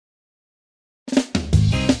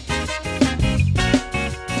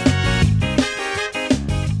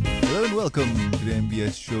welcome to the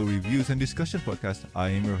MBS Show Reviews and Discussion Podcast. I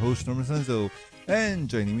am your host, Norman Sanzo, and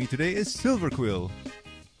joining me today is Silver Quill.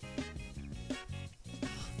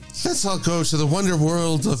 Let's all go to the wonder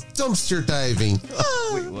world of dumpster diving.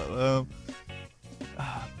 Wait, what?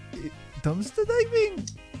 Dumpster diving?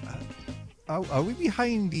 Are we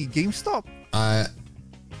behind the GameStop?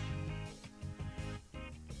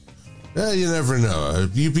 You never know.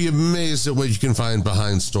 You'd be amazed at what you can find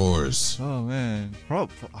behind stores. Oh man,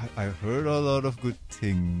 I heard a lot of good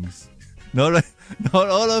things. Not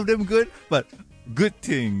all of them good, but good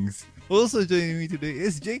things. Also joining me today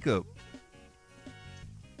is Jacob.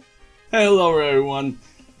 Hello everyone.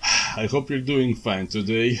 I hope you're doing fine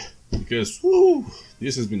today, because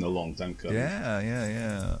this has been a long time coming.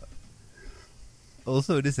 Yeah.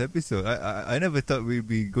 Also, this episode, I never thought we'd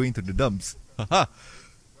be going to the dumps. Haha.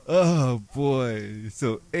 Oh boy.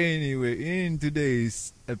 So anyway, in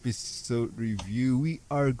today's episode review, we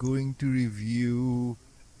are going to review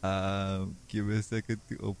give me a second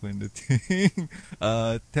to open the thing.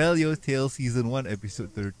 Tell Your Tale Season 1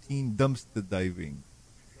 Episode 13, Dumpster Diving.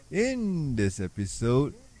 In this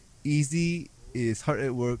episode, Izzy is hard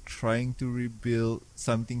at work trying to rebuild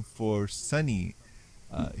something for Sunny.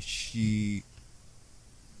 She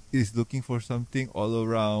is looking for something all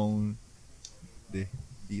around the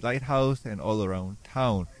lighthouse and all around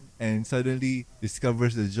town, and suddenly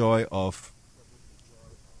discovers the joy of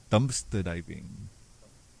dumpster diving.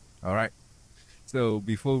 Alright, so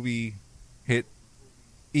before we head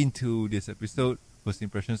into this episode, first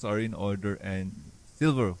impressions are in order, and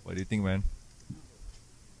Silver, what do you think, man?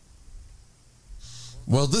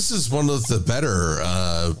 Well, this is one of the better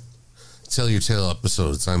Tell Your Tale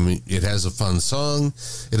episodes. I mean, it has a fun song,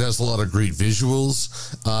 it has a lot of great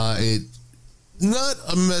visuals, not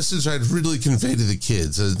a message I'd really convey to the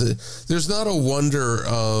kids. There's not a wonder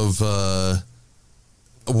of a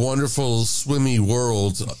wonderful swimmy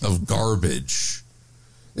world of garbage.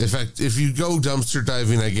 In fact, if you go dumpster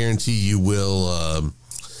diving, I guarantee you will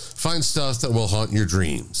find stuff that will haunt your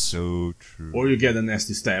dreams. So true. Or you get a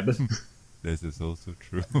nasty stab. This is also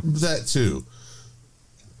true. That too.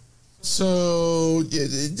 So,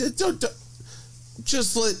 don't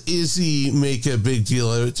just let Izzy make a big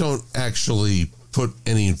deal out of it. Don't actually put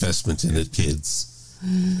any investment in it, kids.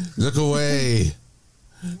 Look away.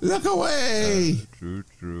 Look away.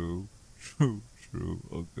 True.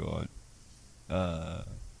 Oh, God.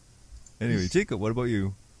 Anyway, Jacob, what about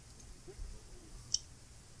you?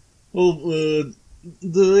 Well,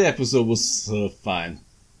 the episode was fine,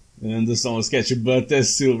 and the song was catchy, but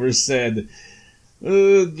as Silver said,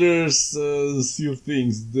 there's a few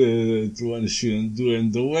things that one shouldn't do,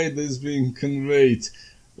 and the way that's being conveyed,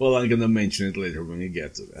 well, I'm gonna mention it later when we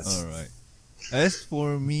get to that. Alright. As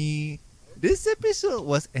for me, this episode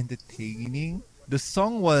was entertaining. The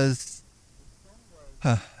song was...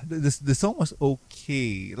 the song was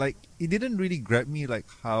okay. Like, it didn't really grab me like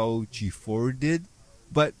how G4 did,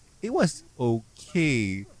 but it was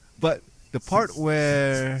okay. But the part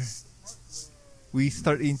where we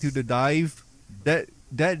start into the dive, that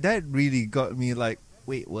really got me like,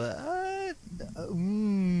 wait, what?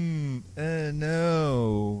 No.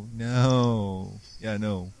 Yeah,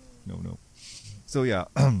 no. So yeah,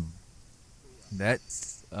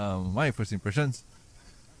 that's my first impressions.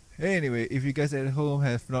 Anyway, if you guys at home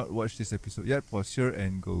have not watched this episode yet, pause here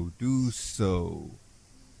and go do so.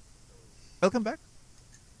 Welcome back.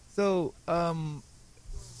 So,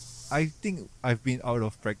 I think I've been out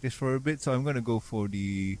of practice for a bit, so I'm gonna go for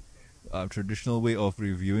the traditional way of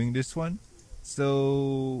reviewing this one.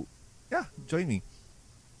 So, yeah, join me.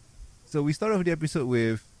 So we start off the episode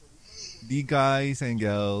with the guys and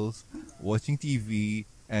gals watching TV,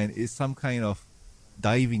 and it's some kind of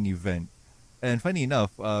diving event. And funny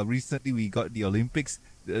enough, recently we got the Olympics.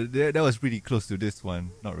 That was pretty close to this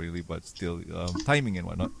one. Not really, but still, timing and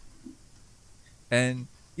whatnot. And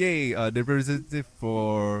yay, the representative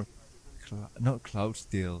for not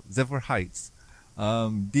Cloudsdale, Zephyr Heights,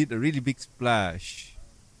 did a really big splash.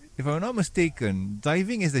 If I'm not mistaken,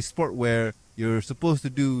 diving is a sport where you're supposed to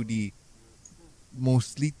do the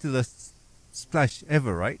most littlest splash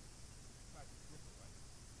ever, right?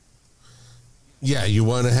 Yeah, you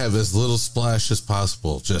want to have as little splash as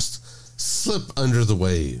possible. Just slip under the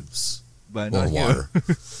waves. But not water.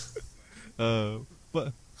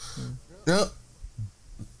 But no.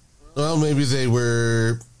 Well, maybe they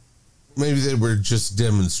were just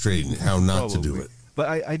demonstrating how not to do it.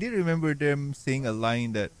 But I did remember them saying a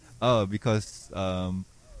line that, because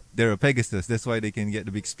they're a Pegasus, that's why they can get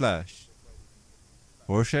the big splash.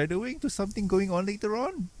 Foreshadowing to something going on later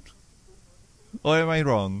on? Or am I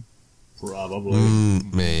wrong? Probably.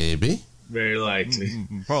 Maybe. Very likely.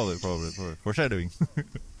 Probably. Foreshadowing.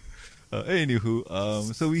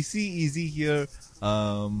 Anywho, so we see Izzy here,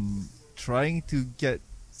 trying to get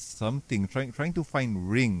something, trying to find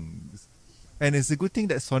rings, and it's a good thing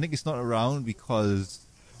that Sonic is not around because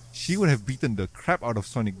she would have beaten the crap out of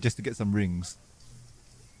Sonic just to get some rings.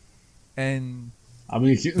 And I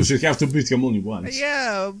mean, you should have to beat him only once.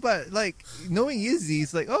 yeah, but like knowing Izzy,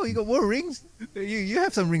 it's like, oh, you got more rings. You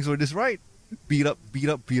have some rings for this, right? Beat up.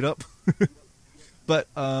 But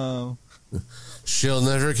She'll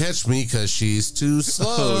never catch me because she's too slow.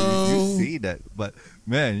 oh, you say that, but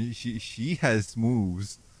man, she has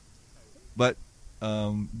moves. But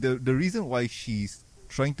the reason why she's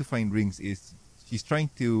trying to find rings is she's trying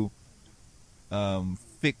to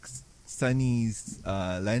fix Sunny's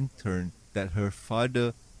lantern that her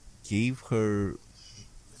father gave her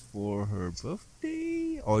for her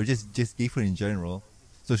birthday, or just gave her in general.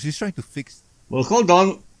 So she's trying to fix. Well, hold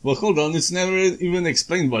on. It's never even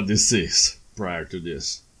explained what this is prior to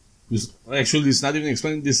this. Actually, it's not even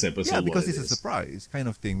explained in this episode. Yeah, because what it's a surprise kind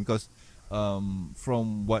of thing. Because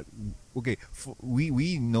from what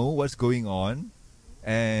we know what's going on,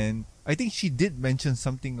 and I think she did mention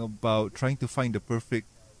something about trying to find the perfect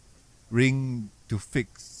ring to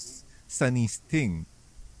fix Sunny's thing,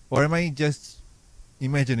 or am I just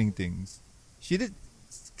imagining things? She did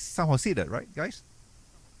somehow say that, right, guys?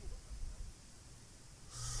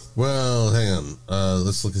 Well, hang on.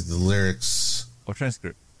 Let's look at the lyrics. Or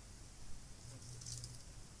transcript?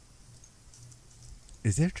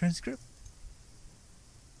 Is there transcript?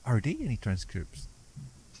 Are there any transcripts?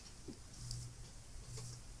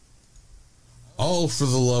 All for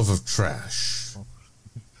the love of trash.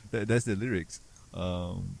 That's the lyrics.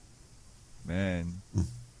 Man.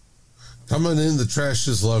 Coming in, the trash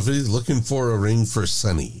is lovely. Looking for a ring for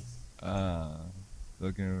Sunny.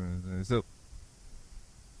 Looking. So.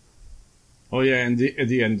 Oh yeah, and at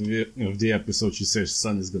the end of the episode, she says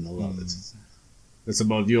Sun is gonna love it. That's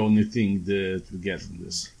about the only thing that we get from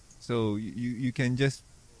this. So you can just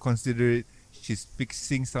consider it she's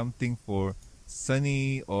fixing something for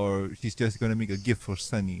Sunny, or she's just gonna make a gift for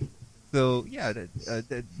Sunny. So yeah,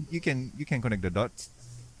 that you can connect the dots.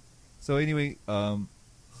 So anyway,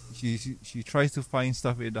 she tries to find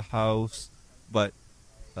stuff in the house, but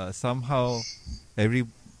somehow every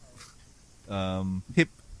hip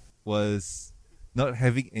was not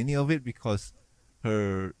having any of it because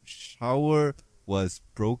her shower was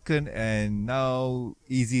broken, and now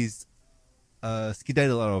Izzy's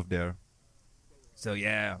skedaddle out of there. So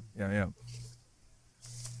yeah.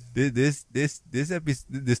 This episode,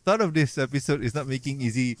 the start of this episode is not making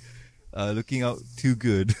Izzy looking out too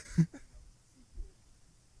good.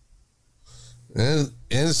 And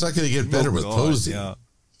it's not going to get better with Posey. Yeah.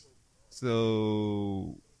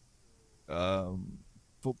 So,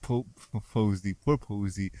 Posey, poor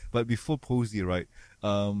Posey. But before Posey, right?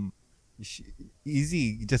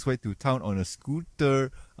 Izzy just went to town on a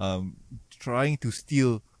scooter, trying to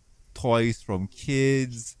steal toys from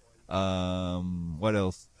kids. What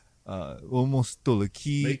else? Almost stole a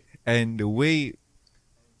key. And the way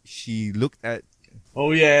she looked at.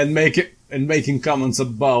 Oh yeah, and making comments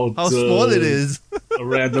about how small it is. A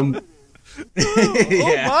random.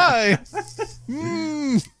 Oh my!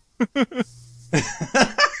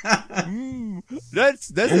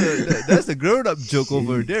 That's a grown-up joke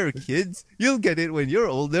over there, kids. You'll get it when you're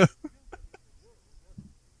older.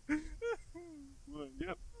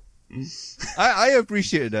 I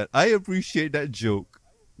appreciate that. I appreciate that joke.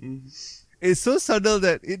 It's so subtle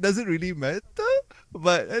that it doesn't really matter,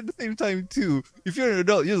 but at the same time too, if you're an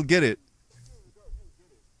adult, you'll get it.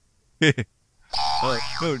 No,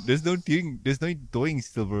 there's no doing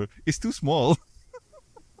Silver. It's too small.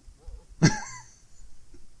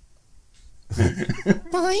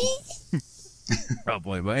 Boy. Oh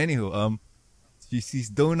boy, but anywho, she sees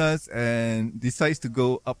donuts and decides to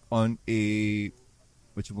go up on a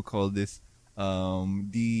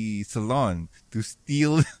the salon to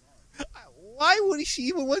steal. Why would she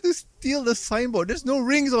even want to steal the signboard? There's no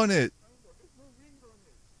rings on it.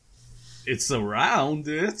 It's around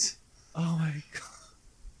it. Oh my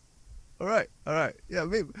god. Alright. Yeah,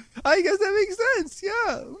 maybe. I guess that makes sense.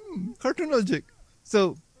 Yeah. Cartoon logic.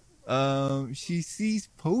 So, she sees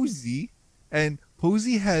Posey, and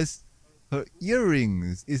Posey has her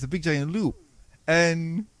earrings. It's a big giant loop.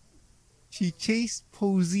 And she chased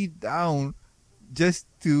Posey down just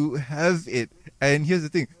to have it. And here's the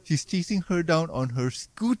thing. She's chasing her down on her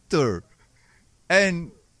scooter.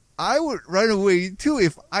 And I would run away too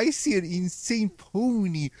if I see an insane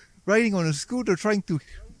pony riding on a scooter trying to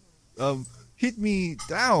hit me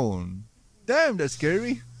down. Damn, that's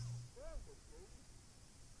scary.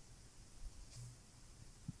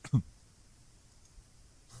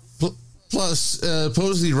 Plus,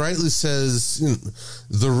 Posey rightly says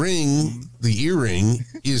the ring, the earring,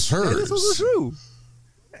 is hers. That is also true.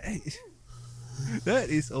 That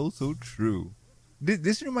is also true.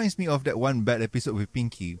 This reminds me of that one bad episode with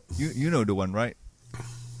Pinky. You know the one, right?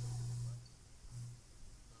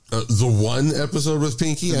 The one episode with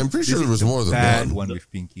Pinky? I'm pretty sure there was more than bad one. one with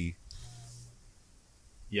Pinky.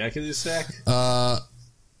 Yeah, can you sack? Yeah.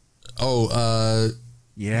 Philly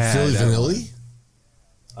Vanilli?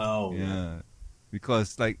 Oh, Yeah.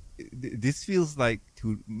 Because like this feels like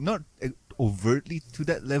not overtly to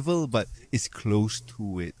that level, but it's close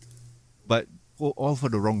to it. But all for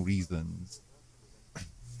the wrong reasons.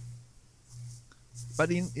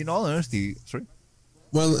 But in all honesty, sorry.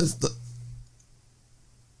 Well, it's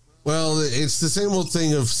the same old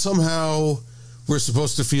thing of somehow we're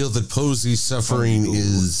supposed to feel that Posey's suffering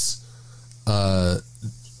is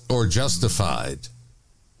or justified.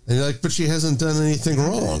 And you're like, but she hasn't done anything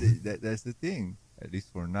wrong. That's the thing, at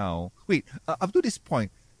least for now. Wait, up to this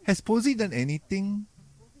point, has Posey done anything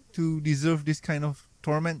to deserve this kind of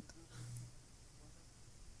torment?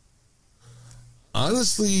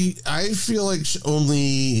 Honestly, I feel like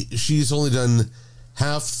she's only done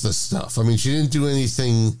half the stuff. I mean, she didn't do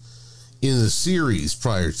anything in the series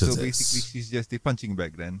prior to this. So basically, she's just a punching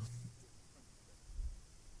bag then.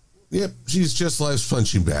 Yep, she's just life's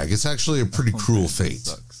punching bag. It's actually a pretty cruel fate.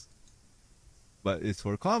 Sucks. But it's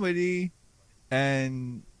for comedy,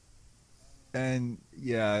 and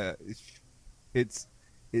yeah, it's.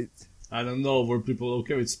 I don't know. Were people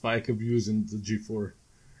okay with Spike abusing the G4?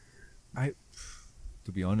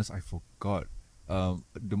 To be honest, I forgot. I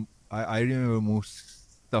remember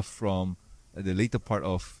most stuff from the later part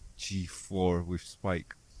of G4 with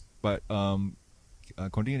Spike, but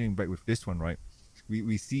continuing back with this one, right?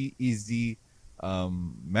 We see Izzy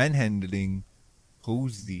manhandling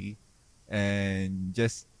Posey and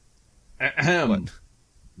just what?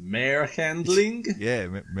 Mare handling? Yeah,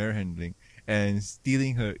 mare handling and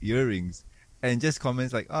stealing her earrings, and just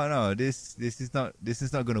comments like, "Oh no, this is not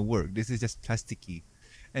gonna work. This is just plasticky,"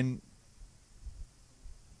 and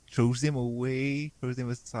throws them away, throws them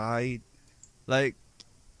aside. Like,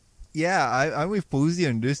 yeah, I'm with Posey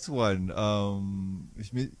on this one.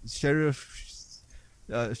 Sheriff,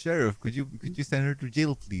 could you send her to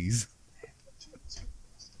jail, please?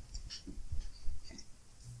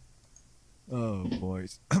 Oh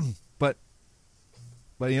boys, but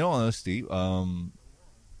in all honesty,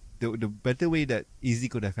 the better way that Izzy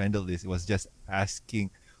could have handled this was just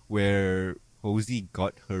asking where Posey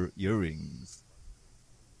got her earrings,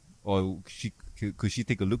 or could she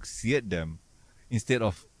take a look, see at them, instead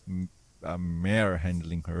of Mare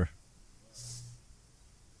handling her.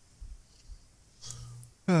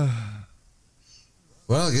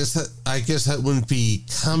 Well, I guess that wouldn't be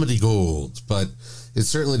comedy gold, but it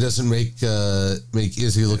certainly doesn't make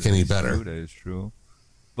Izzy look any better. That is true.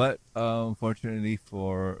 But fortunately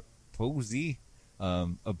for Posey,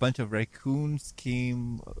 a bunch of raccoons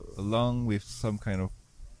came along with some kind of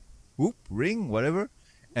whoop, ring, whatever,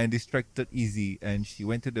 and distracted Izzy, and she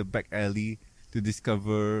went to the back alley to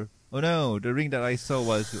discover, oh no, the ring that I saw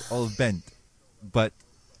was all bent. But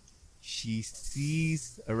she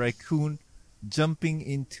sees a raccoon jumping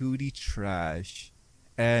into the trash,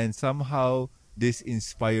 and somehow this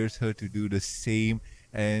inspires her to do the same,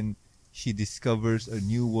 and she discovers a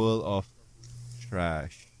new world of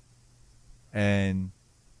trash. And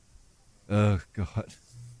oh god,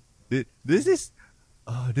 this is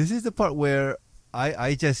the part where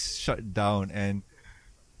I just shut down and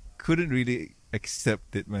couldn't really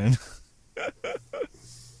accept it, man.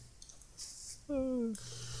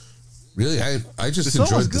 Really, I just the song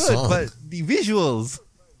enjoyed was the good, song. but the visuals,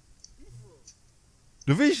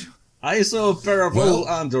 I saw a pair of old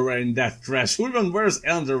underwear in that trash. Who even wears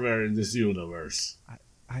underwear in this universe?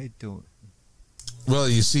 I don't. Well,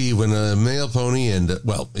 you see, when a male pony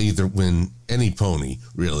either when any pony,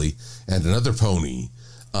 really, and another pony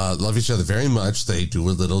love each other very much, they do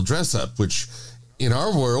a little dress up, which in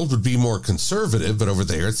our world would be more conservative, but over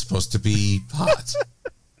there it's supposed to be hot.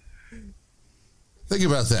 Think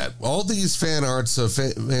about that. All these fan arts of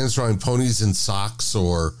fans drawing ponies in socks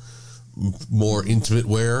or more intimate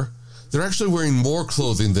wear, they're actually wearing more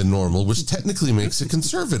clothing than normal, which technically makes it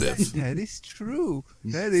conservative. That is true.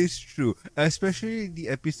 That is true. Especially the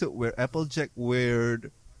episode where Applejack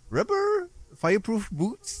weared rubber fireproof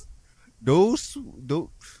boots. The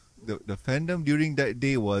fandom during that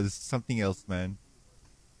day was something else, man.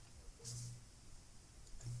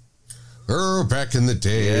 Oh, back in the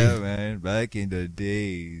day. Yeah, man, back in the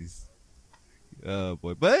days. Oh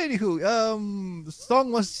boy. But anywho, the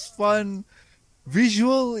song was fun.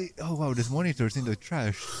 Visual. Oh wow, there's monitors in the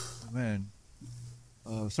trash. man.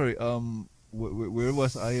 Sorry. Where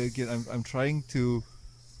was I again? I'm trying to.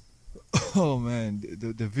 Oh man,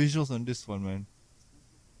 the visuals on this one, man.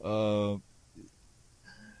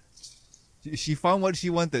 She found what she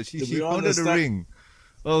wanted. She found the ring.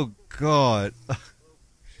 Oh God.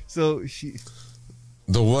 So she.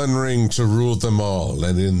 The one ring to rule them all,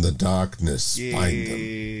 and in the darkness find them.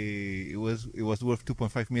 It was worth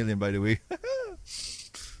 2.5 million, by the way.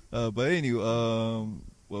 But anyway,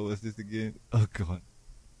 what was this again? Oh God.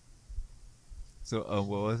 So what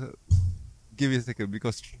was it? Give me a second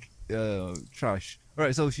because trash. All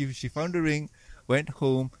right, so she found the ring, went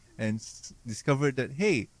home, and discovered that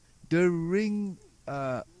hey, the ring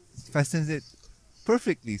fastens it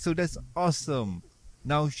perfectly. So that's awesome.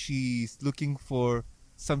 Now she's looking for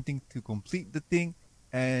something to complete the thing,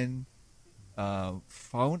 and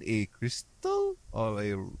found a crystal or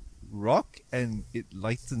a rock, and it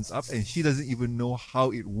lightens up, and she doesn't even know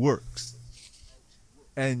how it works.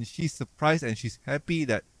 And she's surprised and she's happy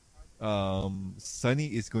that Sunny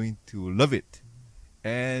is going to love it.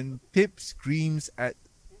 And Pip screams at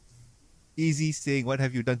Izzy saying, "What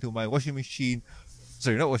have you done to my washing machine?"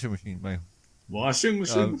 Sorry, not washing machine, my washing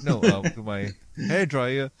machine. To my hair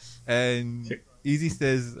dryer. And Izzy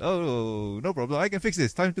says, "Oh, no problem. I can fix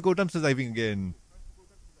this. Time to go dumpster diving again."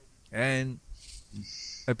 And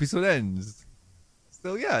episode ends.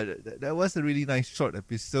 So yeah, that was a really nice short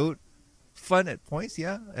episode. Fun at points,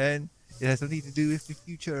 yeah, and it has something to do with the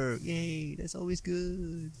future. Yay, that's always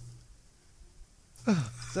good.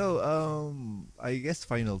 So, I guess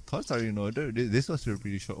final thoughts are in order. This was a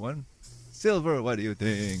pretty short one. Silver, what do you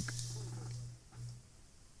think?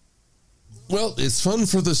 Well, it's fun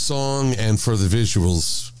for the song and for the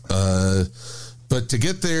visuals. But to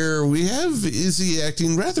get there, we have Izzy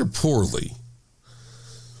acting rather poorly.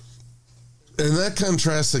 And that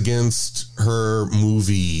contrasts against her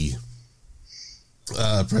movie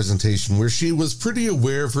presentation, where she was pretty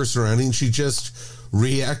aware of her surroundings. She just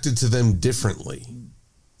reacted to them differently.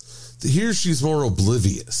 Here, she's more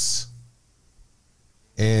oblivious.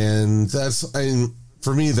 And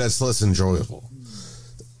for me, that's less enjoyable.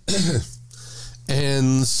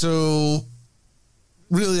 And so,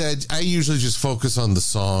 really, I usually just focus on the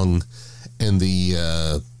song and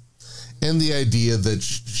the idea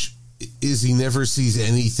that Izzy never sees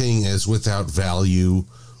anything as without value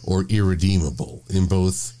or irredeemable in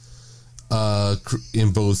both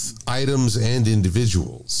items and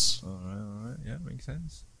individuals. All right, yeah, makes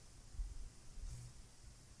sense.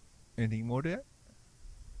 Anything more there?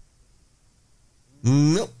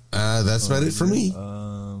 Nope. That's about it for me.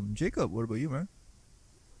 Jacob, what about you, man?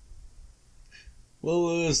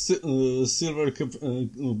 Well, Silver,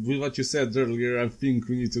 with what you said earlier, I think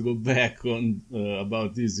we need to go back on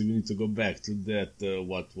about this. We need to go back to that,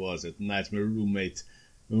 what was it, Nightmare Roommate.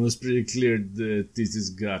 It was pretty clear that this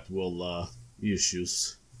has got,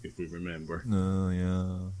 issues, if we remember.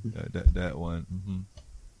 Yeah, that one. Mm-hmm.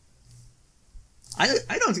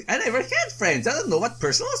 I never had friends. I don't know what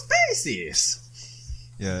personal space is.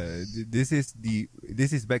 Yeah, this is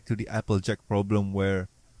back to the Applejack problem where,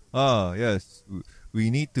 yes, we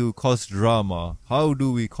need to cause drama. How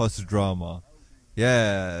do we cause drama?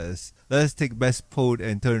 Yes, let's take Best Pod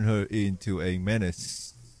and turn her into a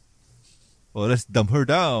menace. Or let's dump her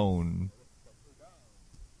down.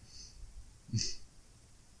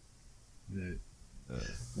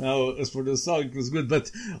 Now, as for the song, it was good,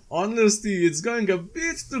 but honestly, it's going a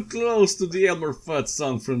bit too close to the Elmer Fudd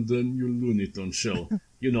song from the new Looney Tunes show.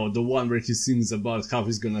 You know, the one where he sings about how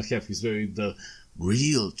he's gonna have his the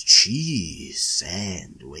grilled cheese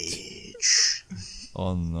sandwich.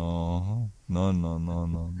 Oh no.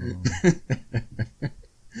 No.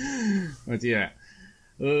 But yeah.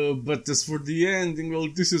 But as for the ending, well,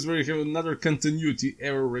 this is where you have another continuity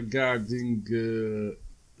error regarding,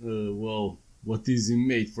 what Izzy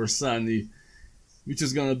made for Sunny, which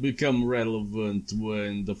is gonna become relevant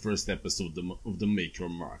when the first episode of the Make Your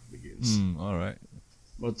Mark begins. Alright.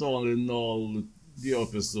 But all in all, the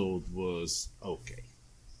episode was okay.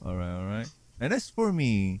 Alright. And as for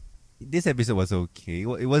me, this episode was okay.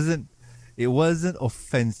 Well, it wasn't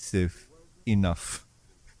offensive enough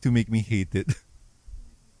to make me hate it.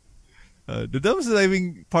 The dumpster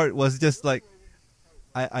diving part was just like,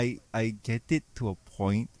 I get it to a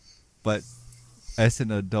point, but as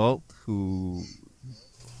an adult who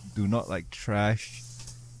do not like trash,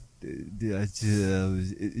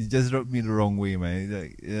 it just rubbed me the wrong way, man. It's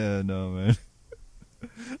like, yeah, no, man.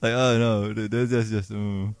 Like, oh no, that's just.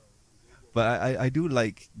 But I do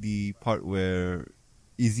like the part where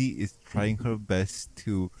Izzy is trying her best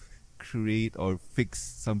to create or fix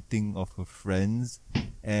something of her friends,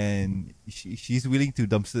 and she's willing to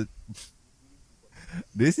dumpster.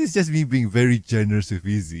 This is just me being very generous with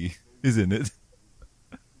Izzy, isn't it?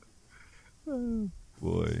 Oh,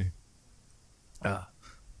 boy.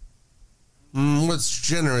 What's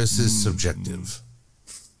generous is subjective.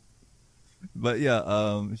 But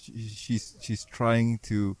yeah, she's trying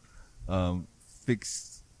to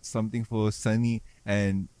fix something for Sunny,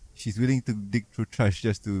 and she's willing to dig through trash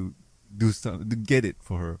just to do something to get it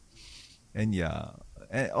for her. And yeah,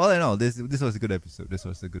 and all in all, this was a good episode. This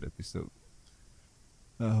was a good episode.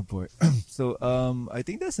 Oh boy. So I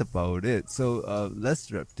think that's about it. So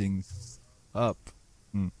let's wrap things up.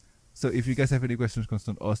 So if you guys have any questions,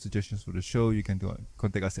 concerns, or suggestions for the show, you can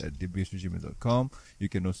contact us at dbs@gmail.com. You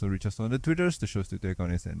can also reach us on the Twitters. The show's Twitter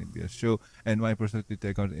account is at MBS Show, and my personal Twitter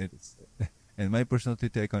account is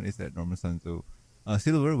at Norman Sanzo.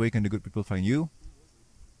 Silver, where can the good people find you?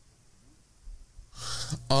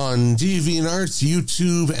 On DeviantArt,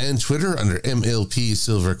 YouTube, and Twitter under MLP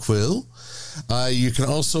Silver Quill. You can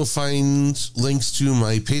also find links to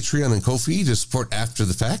my Patreon and Ko-fi to support after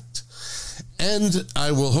the fact. And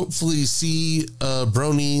I will hopefully see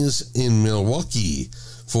Bronies in Milwaukee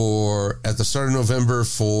at the start of November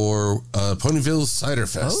for Ponyville Cider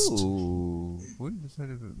Fest. Oh,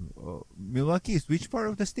 Milwaukee is which part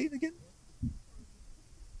of the state again?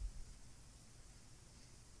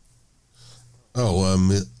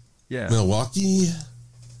 Milwaukee?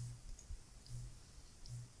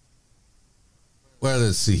 Well,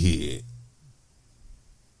 let's see here.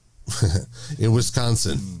 In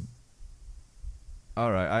Wisconsin. All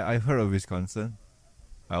right, I've heard of Wisconsin.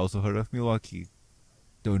 I also heard of Milwaukee.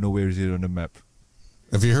 Don't know where is it on the map.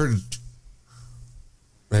 Have you heard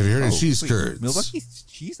of cheese curds? Milwaukee's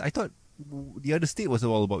cheese? I thought the other state was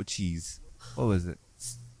all about cheese. What was it?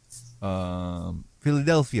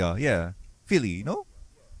 Philadelphia, yeah. Philly, no?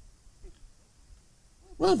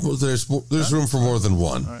 Well, there's room for more than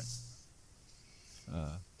one. All right.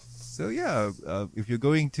 So yeah, if you're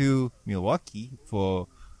going to Milwaukee for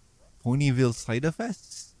Ponyville Cider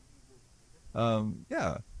Fest,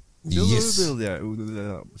 yeah,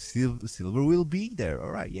 Silver will be there. All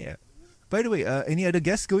right, yeah. By the way, any other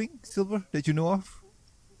guests going, Silver, that you know of?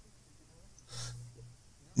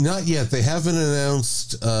 Not yet. They haven't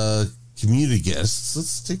announced community guests.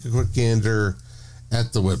 Let's take a quick gander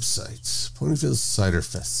at the website. Ponyville Cider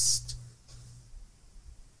Fest.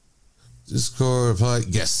 Discord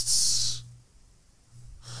guests.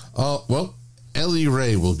 Oh, well, Ellie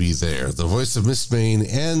Ray will be there, the voice of Miss Main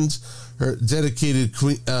and her dedicated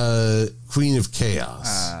Queen of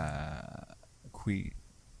Chaos. Queen.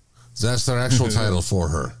 So that's their actual title for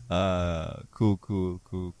her. Cool.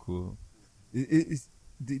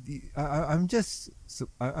 I'm just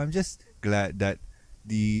glad that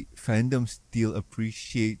the fandom still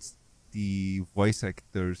appreciates the voice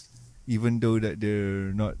actors, even though that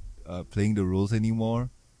they're not playing the roles anymore.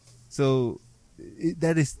 So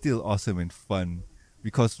that is still awesome and fun,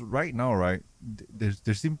 because right now, right,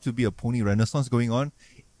 there seems to be a pony renaissance going on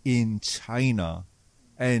in China,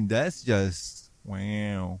 and that's just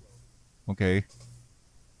wow. Okay.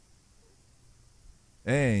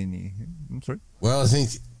 I'm sorry. Well, I think,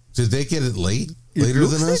 did they get it later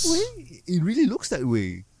than us? It really looks that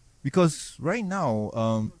way, because right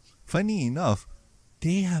now, funny enough,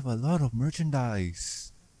 they have a lot of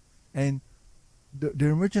merchandise, and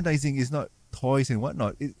their merchandising is not toys and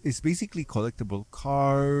whatnot. It's basically collectible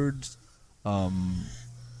cards, some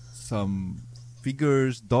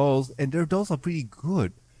figures, dolls, and their dolls are pretty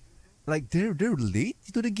good. Like they're late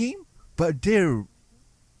to the game, but their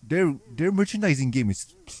merchandising game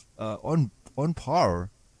is on par.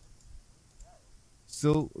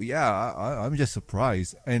 So yeah, I'm just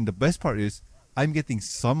surprised, and the best part is I'm getting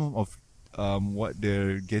some of what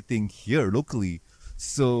they're getting here locally.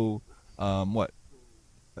 So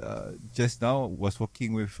just now was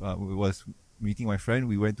meeting my friend.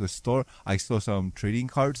 We went to a store. I saw some trading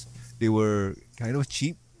cards. They were kind of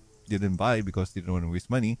cheap. Didn't buy because they didn't want to waste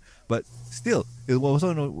money. But still, it was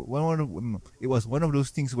one of those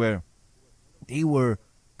things where they were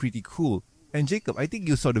pretty cool. And Jacob, I think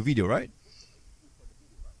you saw the video, right?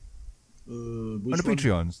 On the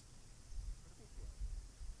Patreons.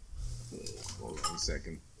 Hold on a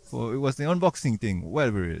second. So it was the unboxing thing,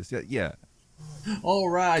 whatever it is. Yeah. All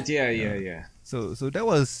right. Yeah. So that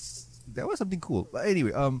was something cool. But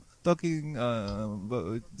anyway, talking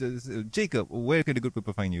Jacob, where can the good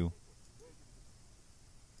people find you?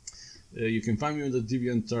 You can find me on the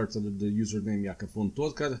DeviantArt under the username Jakob Fon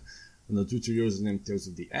Torkar, and the Twitter username Tales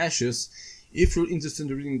of the Ashes. If you're interested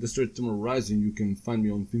in reading the story Tomorrow Rising, you can find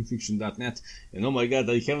me on filmfiction.net. And oh my god,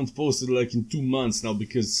 I haven't posted like in 2 months now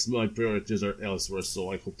because my priorities are elsewhere,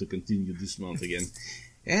 so I hope to continue this month again.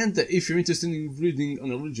 And if you're interested in reading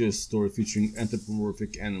an original story featuring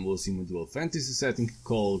anthropomorphic animals in a medieval fantasy setting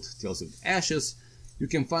called Tales of the Ashes, you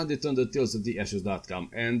can find it on the talesoftheashes.com,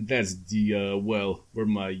 and that's the, where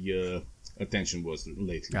my attention was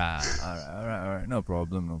lately. Alright. No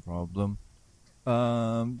problem.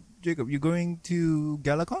 Jacob, you going to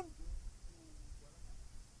Galacon?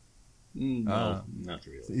 No, not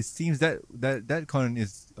really. It seems that con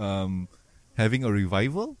is having a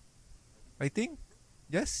revival, I think.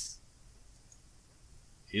 Yes?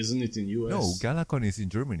 Isn't it in US? No, Galacon is in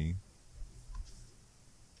Germany.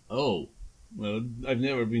 Oh, well, I've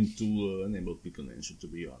never been to an MLP convention, to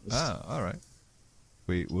be honest. Alright.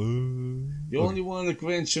 Wait, what? The only one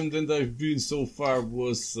convention that I've been so far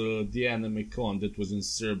was the Anime Con that was in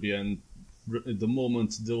Serbia, and at the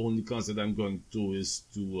moment the only concert I'm going to is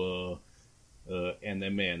to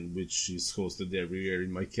NMN, which is hosted every year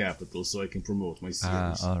in my capital, so I can promote my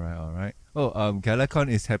series. Alright. Oh, Galacon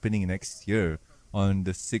is happening next year on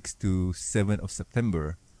the 6th to 7th of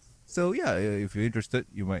September. So yeah, if you're interested,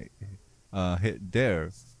 you might head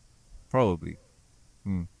there. Probably.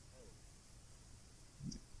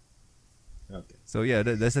 Okay. So yeah,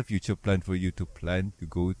 that's a future plan for you to plan to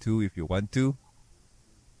go to if you want to.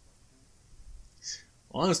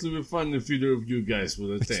 Honestly, we'll find if either of you guys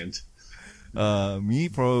will attend. Me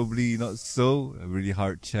probably not so. A really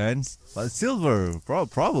hard chance. But Silver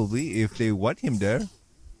probably if they want him there.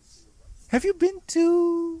 Have you been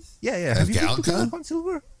to? Yeah. Have you been to Galacon,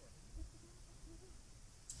 Silver?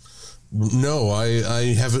 No,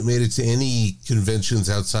 I haven't made it to any conventions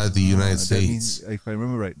outside the United States. Means, if I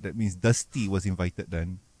remember right, that means Dusty was invited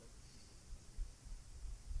then.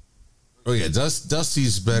 Oh yeah,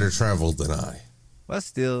 Dusty's better traveled than I. But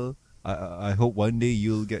still, I hope one day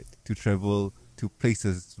you'll get to travel to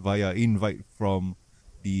places via invite from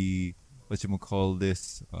the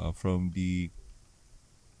from the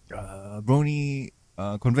Brony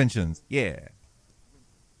conventions. Yeah.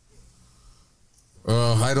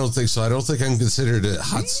 I don't think so. I don't think I'm considered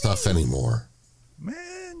hot stuff anymore.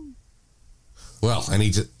 Man. Well, I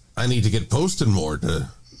need to get posted more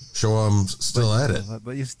to show I'm still at it.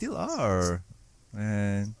 But you still are,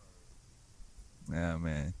 man. Yeah,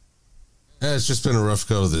 man. Yeah, it's just been a rough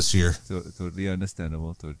go this year. Totally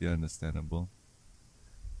understandable.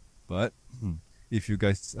 But if you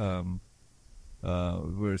guys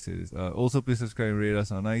where is it? Also, please subscribe and rate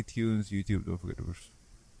us on iTunes, YouTube. Don't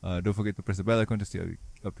forget to press the bell icon to stay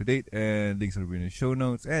up to date, and links will be in the show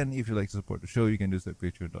notes. And if you'd like to support the show, you can do so at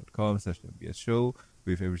patreon.com/MBS show.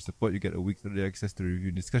 With every support, you get a week's early access to review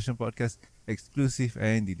and discussion podcast, exclusive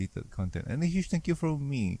and deleted content. And a huge thank you from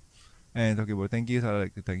me. And talking about thank yous, I'd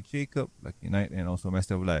like to thank Jacob, Lucky Knight, and also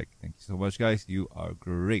Master of Lag. Thank you so much, guys. You are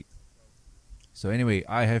great. So anyway,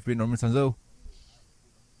 I have been Norman Sanzo.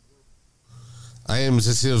 I am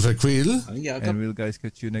Cecil Quill. And we'll guys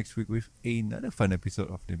catch you next week with another fun episode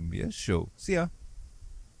of the MBS show. See ya.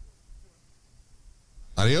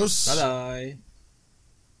 Adios. Bye-bye.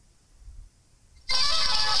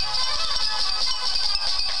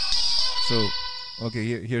 So,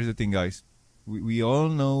 okay, here's the thing, guys. We all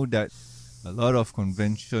know that a lot of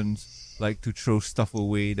conventions like to throw stuff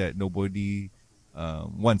away that nobody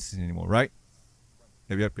wants anymore, right?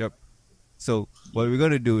 Yep. So, what we're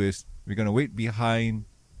going to do is we're going to wait behind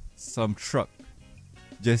some truck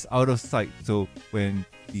just out of sight. So, when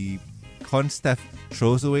the con staff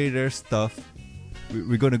throws away their stuff,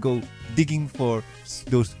 we're going to go digging for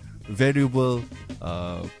those valuable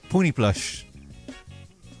pony plush.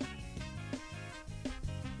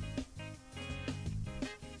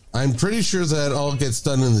 I'm pretty sure that all gets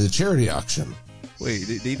done in the charity auction. Wait,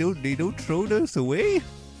 they don't throw those away?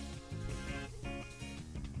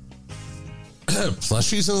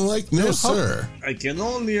 Plushies and the like? No, sir. I can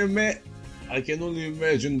only imagine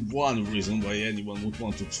one reason why anyone would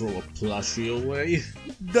want to throw a plushie away.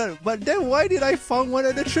 But then why did I find one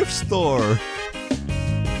at the thrift store?